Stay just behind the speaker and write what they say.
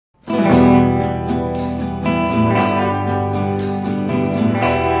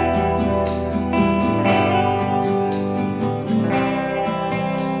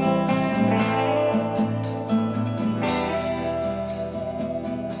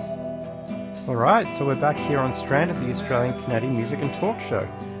All right, so we're back here on Strand at the Australian Canadian Music and Talk Show.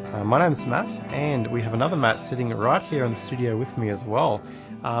 My name's Matt, and we have another Matt sitting right here in the studio with me as well.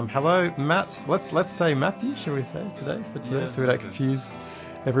 Hello, Matt. Let's say Matthew, shall we say today so we don't confuse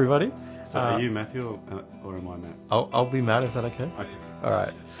everybody. So are you Matthew or am I Matt? I'll be Matt. Is that okay? Okay. All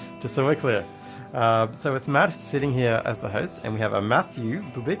right, just so we're clear. So it's Matt sitting here as the host, and we have a Matthew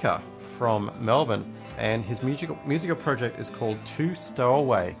Bubika from Melbourne, and his musical project is called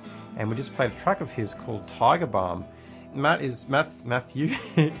Stowaway, and we just played a track of his called Tiger Balm. Matthew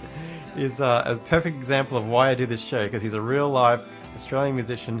is a perfect example of why I do this show, because he's a real live Australian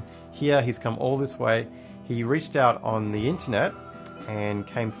musician. Here he's come all this way. He reached out on the internet and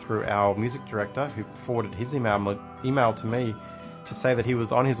came through our music director, who forwarded his email to me to say that he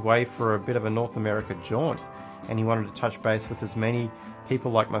was on his way for a bit of a North America jaunt, and he wanted to touch base with as many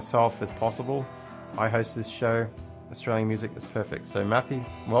people like myself as possible. I host this show. Australian music is perfect. So Matthew,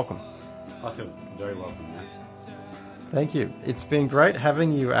 welcome. I feel very welcome, Matt. Thank you. It's been great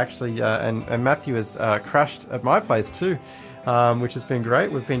having you actually, and Matthew has crashed at my place too, which has been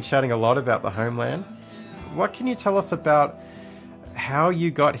great. We've been chatting a lot about the homeland. What can you tell us about how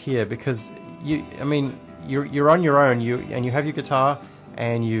you got here? Because you're on your own, and you have your guitar,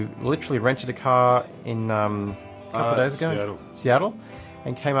 and you literally rented a car in a couple of days ago, Seattle,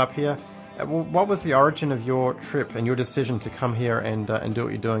 and came up here. What was the origin of your trip and your decision to come here and do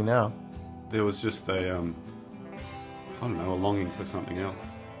what you're doing now? There was just a longing for something else,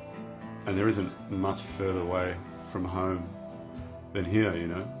 and there isn't much further away from home than here, you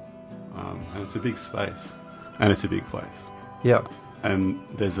know. And it's a big space, and it's a big place. Yeah. And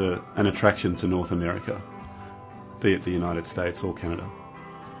there's an attraction to North America, be it the United States or Canada,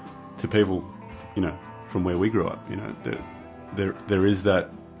 to people, you know, from where we grew up. You know, there is that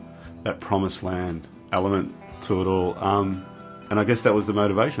promised land element to it all, and I guess that was the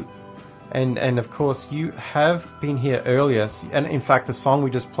motivation. And of course, you have been here earlier, and in fact, the song we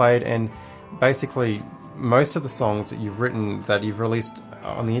just played, and basically most of the songs that you've written, that you've released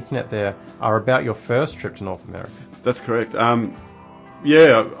on the internet there, are about your first trip to North America. That's correct.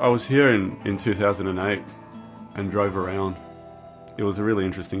 Yeah, I was here in 2008 and drove around. It was a really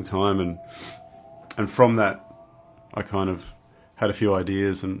interesting time, and from that, I kind of had a few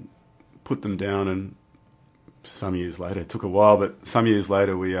ideas and put them down, and some years later, it took a while, but some years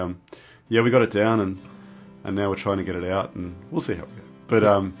later we got it down, and now we're trying to get it out, and we'll see how we go. But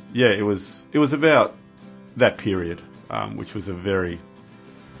it was about that period, which was a very,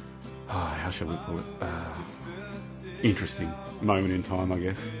 how shall we call it, interesting moment in time, I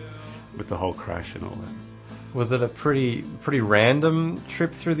guess, with the whole crash and all that. Was it a pretty random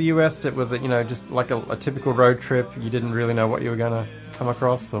trip through the US? Was it, just like a typical road trip? You didn't really know what you were going to come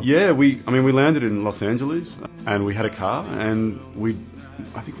across? Or? Yeah, we landed in Los Angeles, and we had a car, and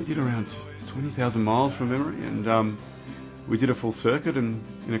I think we did around 20,000 miles from memory, and we did a full circuit, and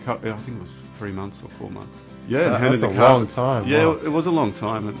in I think it was 3 months or 4 months. Yeah, and handed that's the a car. long time. Yeah, wow. It was a long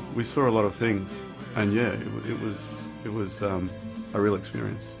time, and we saw a lot of things, and yeah, it was a real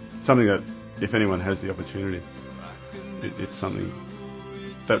experience. Something that, if anyone has the opportunity, it's something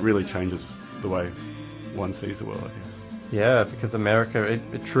that really changes the way one sees the world, I guess. Yeah, because America,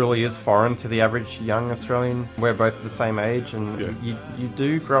 it truly is foreign to the average young Australian. We're both the same age, and yeah. you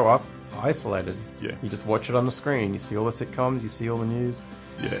do grow up isolated. Yeah. You just watch it on the screen. You see all the sitcoms, you see all the news.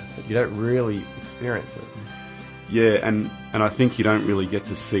 Yeah. But you don't really experience it. Yeah, and I think you don't really get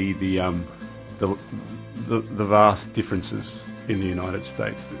to see the vast differences in the United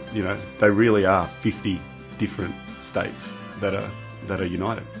States. You know, they really are 50 different states that are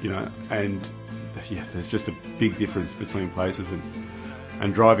united. You know, and yeah, there's just a big difference between places,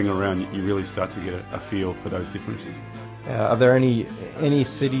 and driving around, you really start to get a feel for those differences. Are there any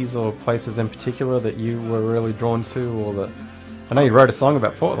cities or places in particular that you were really drawn to, or that? I know you wrote a song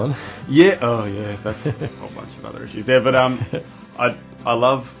about Portland. Yeah, oh yeah, that's a whole bunch of other issues there. But I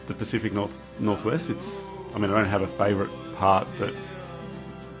love the Pacific Northwest. I don't have a favourite part, but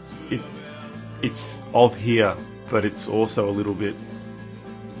it's of here, but it's also a little bit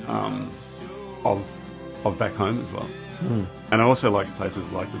of back home as well. Mm. And I also like places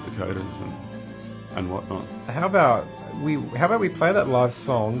like the Dakotas and whatnot. How about we play that live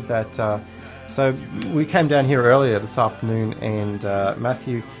song that? So we came down here earlier this afternoon, and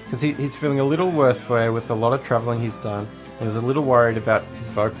Matthew, because he's feeling a little worse for it with a lot of travelling he's done, and he was a little worried about his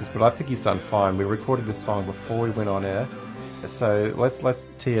vocals, but I think he's done fine. We recorded this song before we went on air, so let's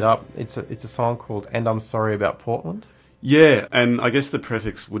tee it up. It's a song called "And I'm Sorry About Portland." Yeah, and I guess the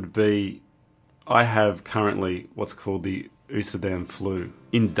prefix would be, I have currently what's called the Oosterdam flu.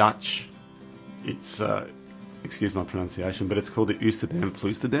 In Dutch, it's excuse my pronunciation, but it's called the Oosterdam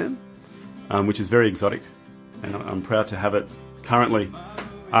Floosterdam. which is very exotic, and I'm proud to have it currently.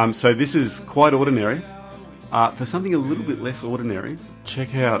 So this is quite ordinary. For something a little bit less ordinary,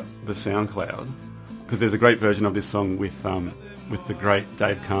 check out the SoundCloud, because there's a great version of this song with the great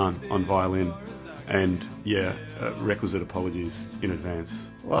Dave Kahn on violin. And yeah, requisite apologies in advance.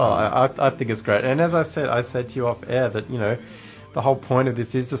 Well, I think it's great. And as I said to you off air that, you know, the whole point of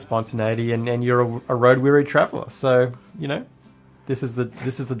this is the spontaneity, and you're a road-weary traveller. So, you know, this is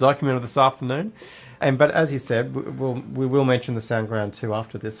the document of this afternoon. But as you said, we will mention the SoundCloud too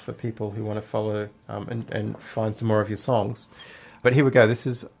after this for people who want to follow and find some more of your songs. But here we go. This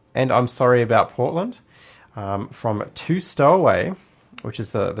is And I'm Sorry About Portland from To Stowaway, which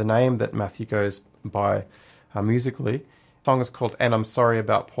is the name that Matthew goes by musically. The song is called And I'm Sorry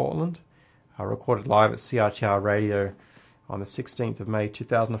About Portland, recorded live at CiTR Radio on the 16th of May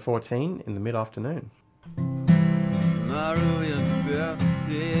 2014 in the mid-afternoon. Tomorrow is a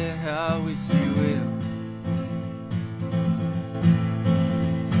birthday, I wish you will.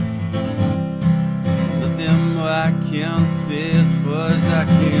 Nothing more I can say as far as I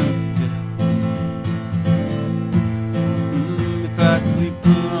can tell. If I sleep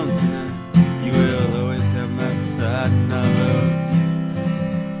alone tonight, you will always have my side, and I love you.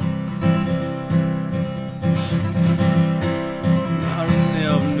 Tomorrow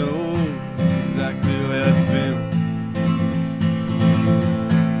never knows exactly where it's been.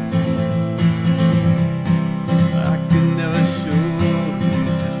 I could never show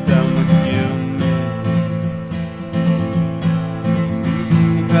just how much you mean.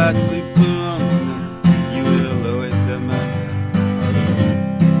 If I sleep alone tonight, you will always have my side.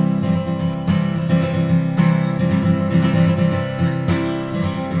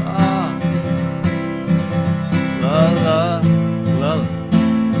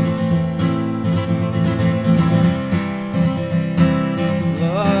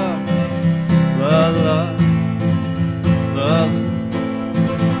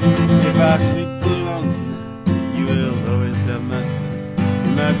 If I sleep alone tonight, you will always have my side.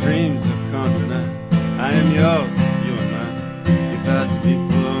 In my dreams of continent, I am yours, you are mine. If I sleep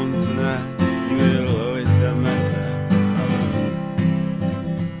alone tonight, you will always have my side.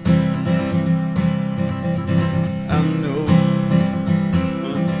 I know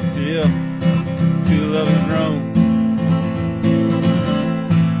until two lovers roam,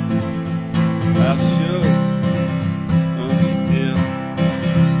 I'll show still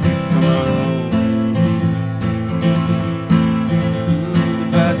come on home.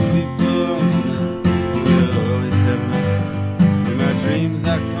 If I sleep alone tonight, you will always have my side. In my dreams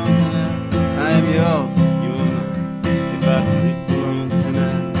I come tonight, I am yours, you are mine. If I sleep alone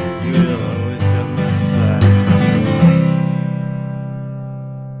tonight, you will always have my side.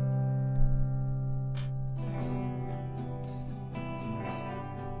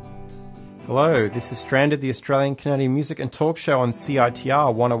 Hello, this is Stranded, the Australian Canadian music and talk show on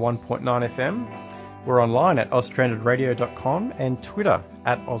CiTR 101.9 FM. We're online at austranded.radio.com and Twitter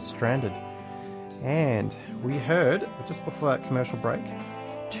at AusStranded. And we heard, just before that commercial break,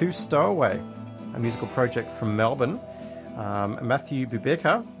 To Stowaway, a musical project from Melbourne. Matthew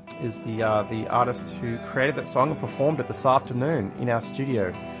Bubeka is the artist who created that song and performed it this afternoon in our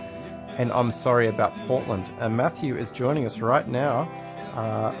studio. And I'm Sorry About Portland. And Matthew is joining us right now.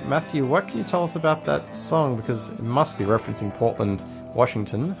 Matthew, what can you tell us about that song? Because it must be referencing Portland,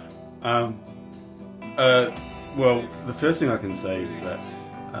 Washington. Well, the first thing I can say is that,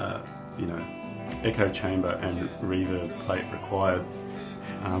 echo chamber and reverb plate required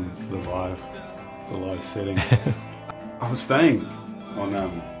for the live setting. I was staying on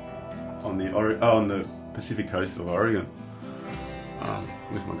the Pacific coast of Oregon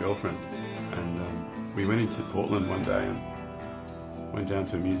with my girlfriend, and we went into Portland one day and went down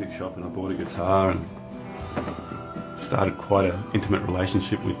to a music shop, and I bought a guitar and started quite an intimate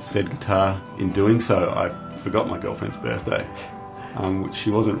relationship with said guitar. In doing so, I forgot my girlfriend's birthday, which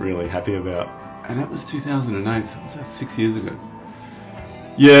she wasn't really happy about. And that was 2008, so was that 6 years ago?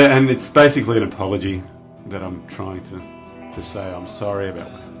 Yeah, and it's basically an apology that I'm trying to say I'm sorry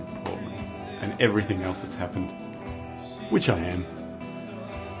about what happened in Portland and everything else that's happened, which I am.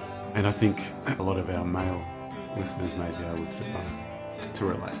 And I think a lot of our male listeners may be able to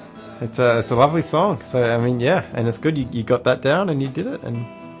relate. It's a lovely song. So I mean, yeah, and it's good you got that down and you did it, and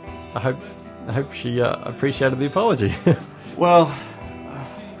I hope she appreciated the apology. Well,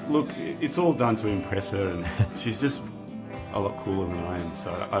 look, it's all done to impress her, and she's just a lot cooler than I am,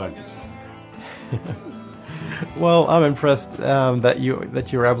 so I don't think she's impressed. Well, I'm impressed that you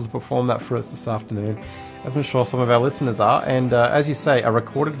were able to perform that for us this afternoon, as I'm sure some of our listeners are. And as you say, a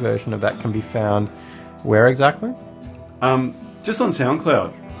recorded version of that can be found where exactly? Just on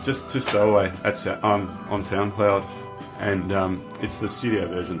SoundCloud. just to Stowaway on SoundCloud, and it's the studio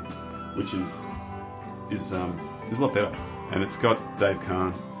version, which is a lot better, and it's got Dave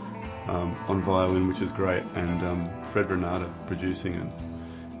Kahn on violin, which is great, and Fred Renata producing,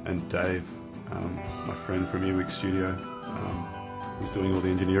 and Dave, my friend from Ewick Studio, who's doing all the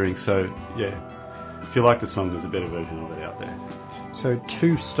engineering. So yeah, if you like the song, there's a better version of it out there. So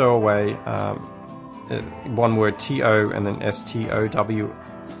To Stowaway, one word, T-O and then S-T-O-W-A-Y,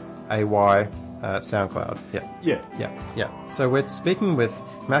 SoundCloud. Yeah. So we're speaking with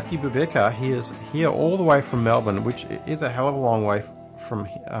Matthew Bubika. He is here all the way from Melbourne, which is a hell of a long way from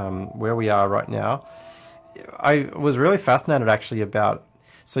where we are right now. I was really fascinated actually about,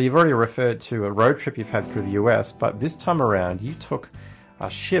 so you've already referred to a road trip you've had through the US, but this time around you took a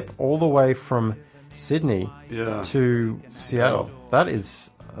ship all the way from Sydney to Seattle. That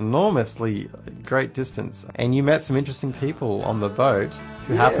is enormously great distance, and you met some interesting people on the boat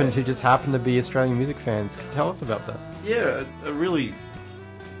who just happened to be Australian music fans. Tell us about that. Yeah, a really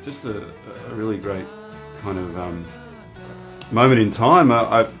great kind of moment in time.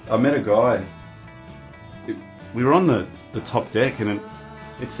 I met a guy. We were on the top deck, and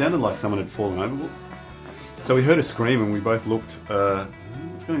it sounded like someone had fallen over. So we heard a scream, and we both looked.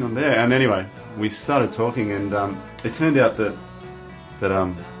 What's going on there? And anyway, we started talking, and it turned out that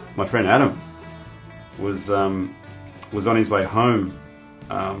my friend Adam was on his way home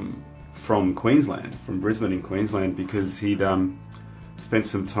from Queensland, from Brisbane in Queensland, because he'd spent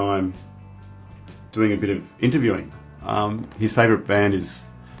some time doing a bit of interviewing. His favourite band is,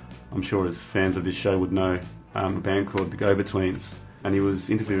 I'm sure as fans of this show would know, a band called the Go-Betweens, and he was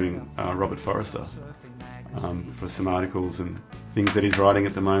interviewing Robert Forrester for some articles and things that he's writing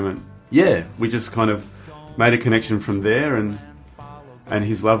at the moment. Yeah, we just kind of made a connection from there, and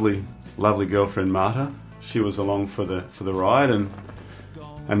his lovely girlfriend Marta, she was along for the ride, and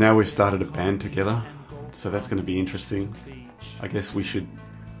now we've started a band together, so that's going to be interesting. I guess we should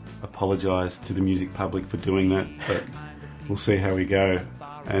apologise to the music public for doing that, but we'll see how we go.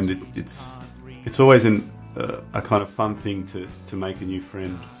 And it's always a kind of fun thing to make a new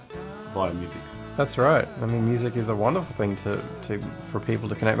friend via music. That's right. I mean, music is a wonderful thing for people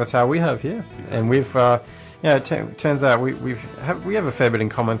to connect. That's how we have here. Exactly. And we've, it turns out we have a fair bit in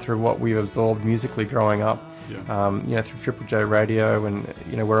common through what we've absorbed musically growing up. Yeah. Through Triple J Radio, and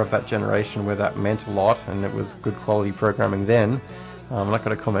we're of that generation where that meant a lot, and it was good quality programming then. I'm not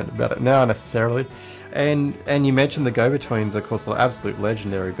going to comment about it now necessarily. And you mentioned the Go-Betweens, of course, an absolute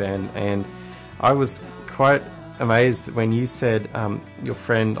legendary band, and I was quite amazed when you said your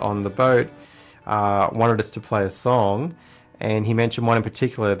friend on the boat wanted us to play a song, and he mentioned one in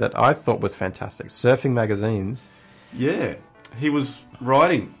particular that I thought was fantastic, Surfing Magazines. Yeah, he was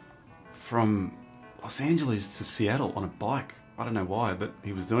riding from Los Angeles to Seattle on a bike. I don't know why, but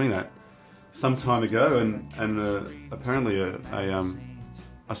he was doing that some time ago, and apparently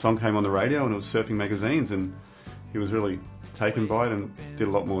a song came on the radio, and it was Surfing Magazines, and he was really taken by it and did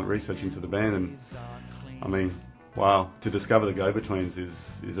a lot more research into the band. And I mean, wow, to discover the Go-Betweens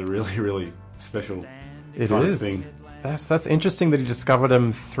is a really, really special kind of thing. That's interesting that he discovered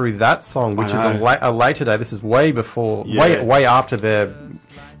them through that song, which is a later day. This is way before, way after their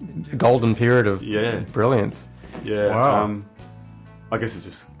golden period of brilliance. Yeah. Wow. I guess it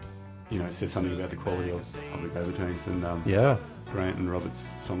just says something about the quality of the Go-Betweens and Grant and Robert's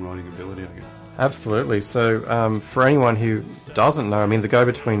songwriting ability, I guess. Absolutely. So for anyone who doesn't know, I mean, the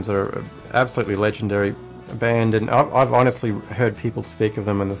Go-Betweens are an absolutely legendary band, and I've honestly heard people speak of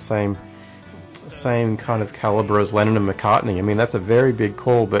them in the same kind of caliber as Lennon and McCartney. I mean, that's a very big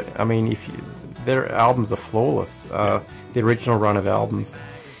call, but I mean, their albums are flawless, the original run of albums.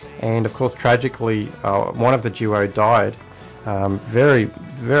 And of course, tragically, one of the duo died very,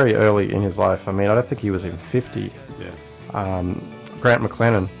 very early in his life. I mean, I don't think he was even 50. Grant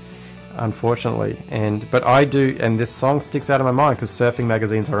McLennan, unfortunately. But I do, and this song sticks out of my mind because Surfing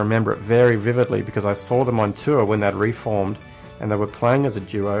Magazines, I remember it very vividly because I saw them on tour when they'd reformed, and they were playing as a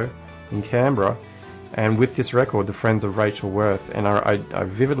duo in Canberra, and with this record, The Friends of Rachel Worth, and I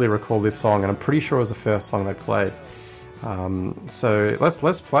vividly recall this song, and I'm pretty sure it was the first song they played. So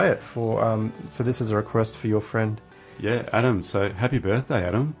let's play it for. So this is a request for your friend. Yeah, Adam. So happy birthday,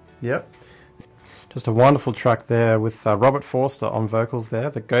 Adam. Yep. Just a wonderful track there with Robert Forster on vocals there,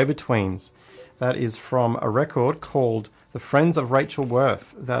 the Go-Betweens. That is from a record called The Friends of Rachel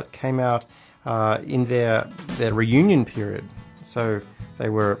Worth that came out in their reunion period. So they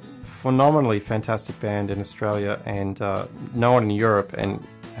were phenomenally fantastic band in Australia and known in Europe, and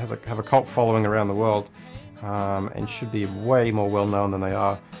have a cult following around the world, and should be way more well known than they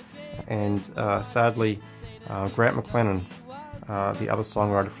are. And sadly, Grant McLennan the other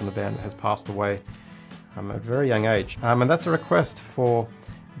songwriter from the band, has passed away at a very young age. And that's a request for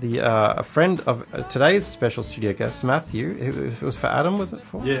a friend of today's special studio guest, Matthew. It was for Adam, was it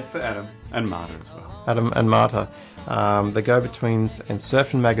for? Yeah, for Adam and Marta as well. Adam and Marta, the go-betweens and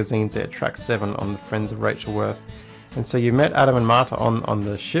surfing magazines at track 7 on the Friends of Rachel Worth. And so you met Adam and Marta on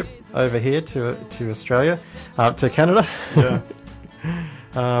the ship over here to Australia, to Canada. Yeah.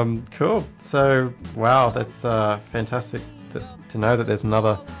 Cool. So, wow, that's fantastic to know that there's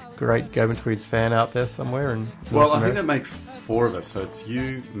another great Go-Betweens fan out there somewhere. Well, I think that makes 4 of us. So it's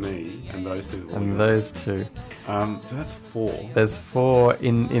you, me, and those 2. And those 2. So that's 4. There's 4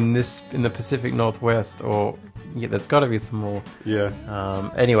 in the Pacific Northwest, or yeah, there's got to be some more. Yeah.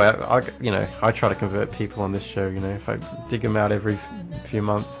 Anyway, I try to convert people on this show. If I dig them out every few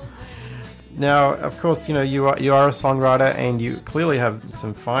months. Now, of course, you are a songwriter, and you clearly have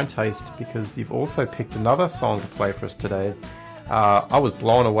some fine taste, because you've also picked another song to play for us today. I was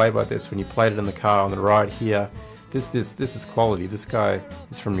blown away by this when you played it in the car on the ride here. This is quality. This guy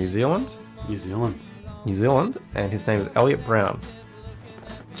is from New Zealand. New Zealand, and his name is Elliot Brown.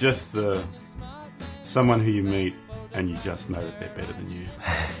 Just someone who you meet and you just know that they're better than you.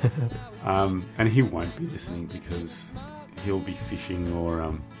 And he won't be listening because he'll be fishing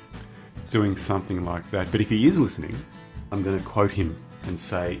or doing something like that. But if he is listening, I'm going to quote him and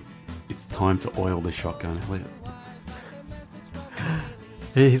say, "It's time to oil the shotgun, Elliot."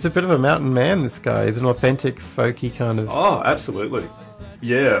 He's a bit of a mountain man, this guy. He's an authentic, folky kind of... Oh, absolutely.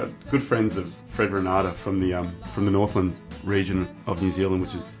 Yeah, good friends of Fred Renata from the Northland region of New Zealand,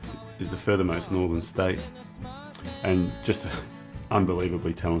 which is the furthermost northern state. And just an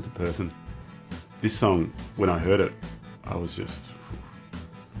unbelievably talented person. This song, when I heard it, I was just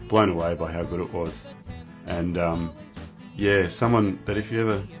blown away by how good it was. And yeah, someone that if you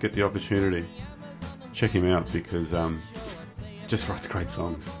ever get the opportunity, check him out, because just writes great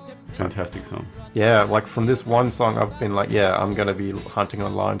songs, fantastic songs. Yeah, like from this one song, I've been like, yeah, I'm going to be hunting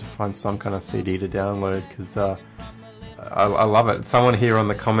online to find some kind of CD to download, because I love it. Someone here on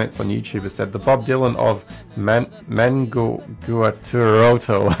the comments on YouTube has said the Bob Dylan of Manguaturoto.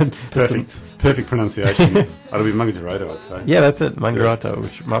 Perfect pronunciation. It'll be Manguaturoto, I'd say. Yeah, that's it, Manguaturoto,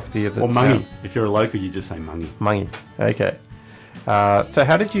 which must be the or Mangi. If you're a local, you just say Mangi. Mangi, okay. So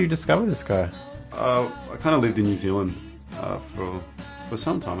how did you discover this guy? I kind of lived in New Zealand for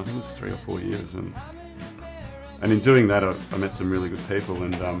some time. I think it was 3 or 4 years, and in doing that, I met some really good people,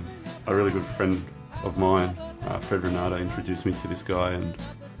 and a really good friend of mine, Fred Renata, introduced me to this guy, and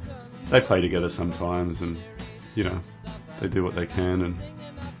they play together sometimes, and they do what they can,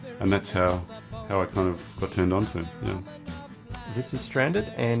 and that's how I kind of got turned on to him. Yeah. This is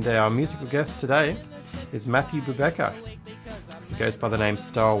Stranded, and our musical guest today is Matthew Bubeka. He goes by the name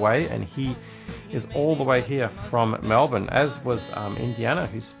Stowaway, and he is all the way here from Melbourne, as was Indiana,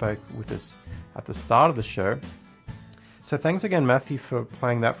 who spoke with us at the start of the show. So thanks again, Matthew, for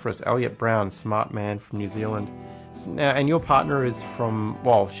playing that for us. Elliot Brown, smart man from New Zealand. Now, and your partner is from,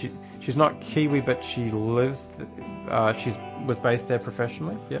 well, she's not Kiwi, but she lives, was based there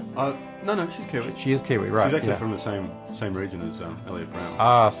professionally, yeah? No, she's Kiwi. She is Kiwi, right. She's actually from the same region as Elliot Brown.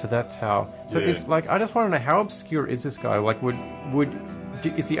 Ah, so that's how. So yeah. It's like, I just want to know, how obscure is this guy? Like,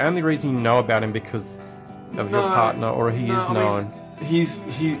 is the only reason you know about him because of your partner, or is known? He's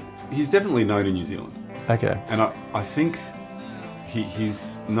definitely known in New Zealand. Okay. And I think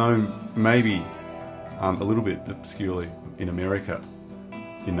he's known maybe a little bit obscurely in America,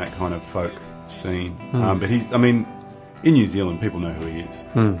 in that kind of folk scene. But in New Zealand, people know who he is.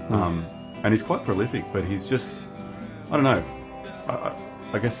 And he's quite prolific, but he's just, I don't know,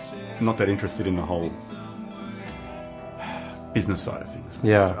 I guess not that interested in the whole business side of things.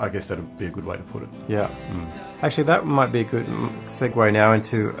 Yeah. I guess that would be a good way to put it. Yeah. Actually, that might be a good segue now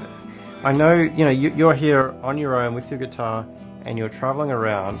into... I know, you're here on your own with your guitar, and you're traveling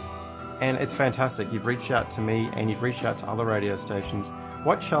around, and it's fantastic. You've reached out to me, and you've reached out to other radio stations.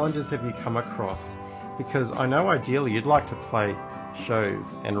 What challenges have you come across? Because I know ideally you'd like to play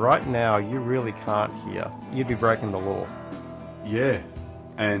shows, and right now you really can't here. You'd be breaking the law. Yeah,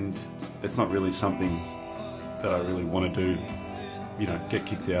 and it's not really something that I really want to do, get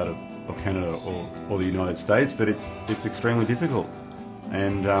kicked out of Canada or the United States, but it's extremely difficult.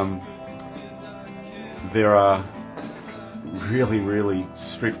 And there are really, really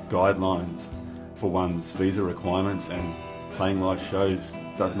strict guidelines for one's visa requirements, and playing live shows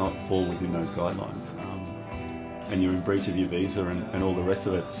does not fall within those guidelines. And you're in breach of your visa and all the rest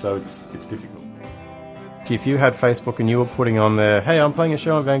of it, so it's difficult. If you had Facebook and you were putting on there, hey, I'm playing a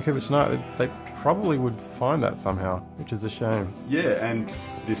show in Vancouver tonight, they probably would find that somehow, which is a shame. Yeah, and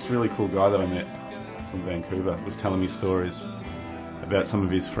this really cool guy that I met from Vancouver was telling me stories about some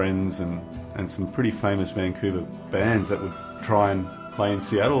of his friends and some pretty famous Vancouver bands that would try and play in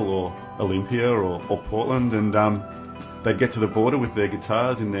Seattle or Olympia or Portland, and they'd get to the border with their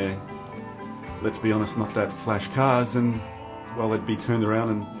guitars in their, let's be honest, not that flash cars, and well, they'd be turned around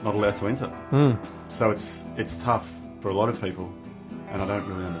and not allowed to enter. So it's tough for a lot of people, and I don't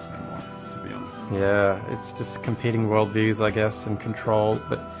really understand why, to be honest. Yeah, it's just competing worldviews, I guess, and control.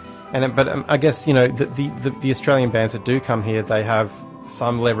 But I guess, you know, the Australian bands that do come here, they have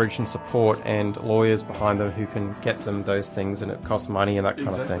some leverage and support and lawyers behind them who can get them those things, and it costs money and that kind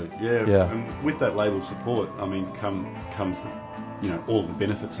of thing. Yeah. And with that label support, I mean, comes the, you know, all the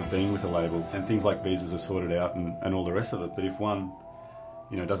benefits of being with a label, and things like visas are sorted out and all the rest of it. But if one,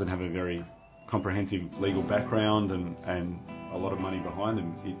 you know, doesn't have a very comprehensive legal background and a lot of money behind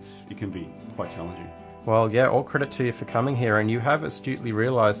them, it can be quite challenging. Well, yeah, all credit to you for coming here, and you have astutely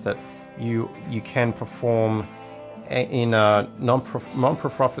realised that you can perform in a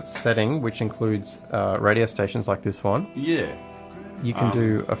non-profit setting, which includes radio stations like this one. Yeah. You can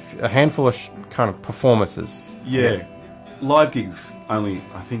do a handful of kind of performances. Yeah. Live gigs, only,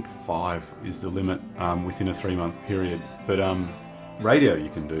 I think 5 is the limit within a 3-month period. But radio you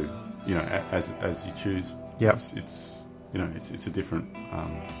can do, you know, as you choose. Yeah. It's you know, it's a different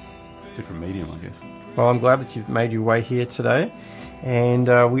medium, I guess. Well, I'm glad that you've made your way here today. And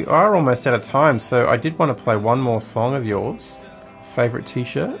we are almost out of time, so I did want to play one more song of yours. Favourite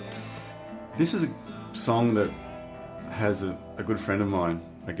T-shirt? This is a song that has a good friend of mine,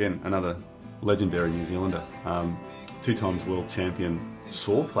 again, another legendary New Zealander, 2 times world champion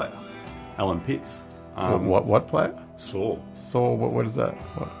saw player, Alan Pitts. What player? Saw. Saw, what is that?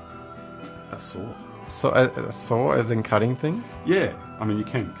 What? A saw. So, a saw as in cutting things? Yeah, I mean, you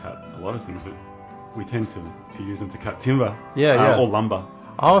can cut a lot of things, but we tend to use them to cut timber. Yeah. Or lumber.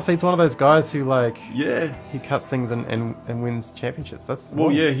 Oh, so he's one of those guys who, like... Yeah. He cuts things and wins championships. That's...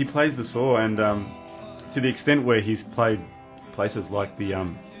 Well, yeah, he plays the saw, and to the extent where he's played places like the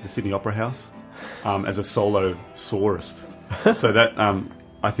Sydney Opera House as a solo sawist. So that,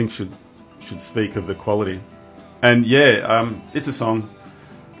 I think, should speak of the quality. And, yeah, it's a song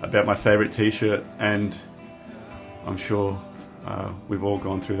about my favourite T-shirt, and I'm sure we've all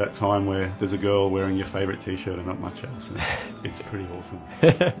gone through that time where there's a girl wearing your favourite T-shirt and not much else, and it's pretty awesome.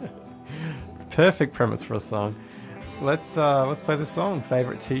 Perfect premise for a song. Let's play the song,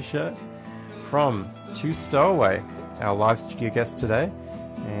 Favourite T-shirt, from Stowaway, our live studio guest today,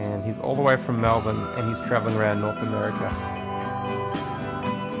 and he's all the way from Melbourne, and he's travelling around North America.